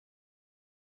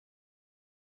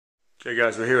Okay,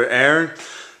 guys, we're here with Aaron,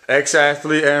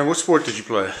 ex-athlete. Aaron, what sport did you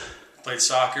play? Played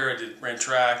soccer, ran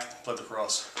track, played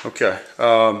lacrosse. Okay.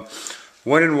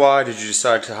 When and why did you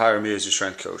decide to hire me as your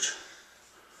strength coach?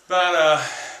 About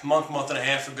a month and a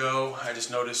half ago, I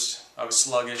just noticed I was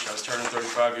sluggish. I was turning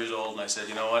 35 years old, and I said,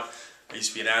 you know what? I used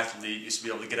to be an athlete, used to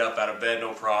be able to get up out of bed,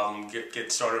 no problem,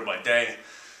 get started with my day,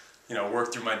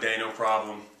 work through my day, no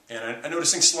problem. And I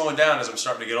noticed things slowing down as I'm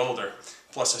starting to get older.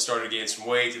 Plus, I started to gain some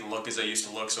weight, didn't look as I used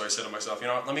to look, so I said to myself, you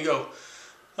know what, let me go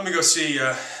see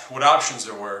what options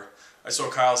there were. I saw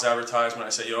Kyle's advertisement. I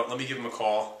said, you know what, let me give him a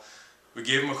call. We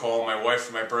gave him a call. My wife,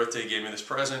 for my birthday, gave me this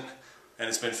present, and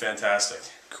it's been fantastic.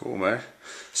 Cool, man.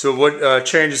 So what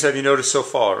changes have you noticed so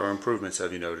far, or improvements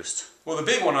have you noticed? Well, the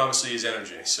big one, obviously, is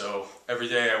energy. So every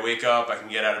day I wake up, I can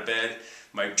get out of bed.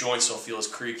 My joints don't feel as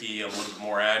creaky. I'm a little bit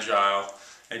more agile.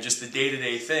 And just the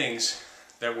day-to-day things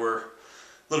that were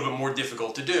a little bit more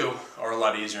difficult to do are a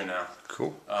lot easier now.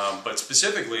 Cool. But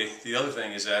specifically, the other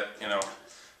thing is that,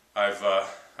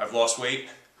 I've lost weight,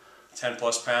 10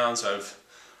 plus pounds. I've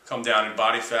come down in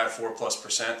body fat,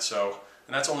 4+%. So,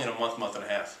 and that's only in a month and a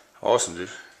half. Awesome, dude.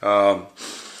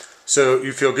 So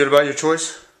you feel good about your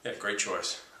choice? Yeah, great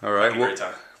choice. All right. Great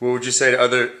time. What would you say to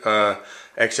other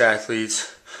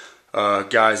ex-athletes,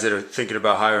 guys that are thinking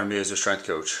about hiring me as a strength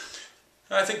coach?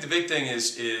 I think the big thing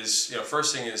is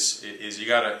first thing is you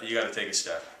gotta take a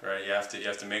step, right? You have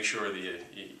to make sure that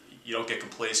you don't get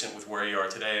complacent with where you are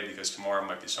today, because tomorrow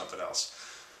might be something else.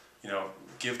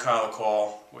 Give Kyle a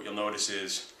call. What you'll notice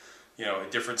is a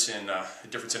difference in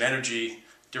energy,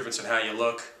 difference in how you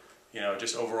look,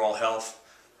 just overall health,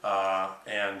 yeah,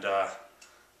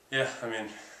 I mean,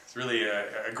 it's really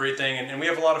a great thing, and we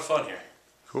have a lot of fun here.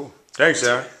 Cool. Thanks,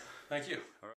 Aaron. Thank you.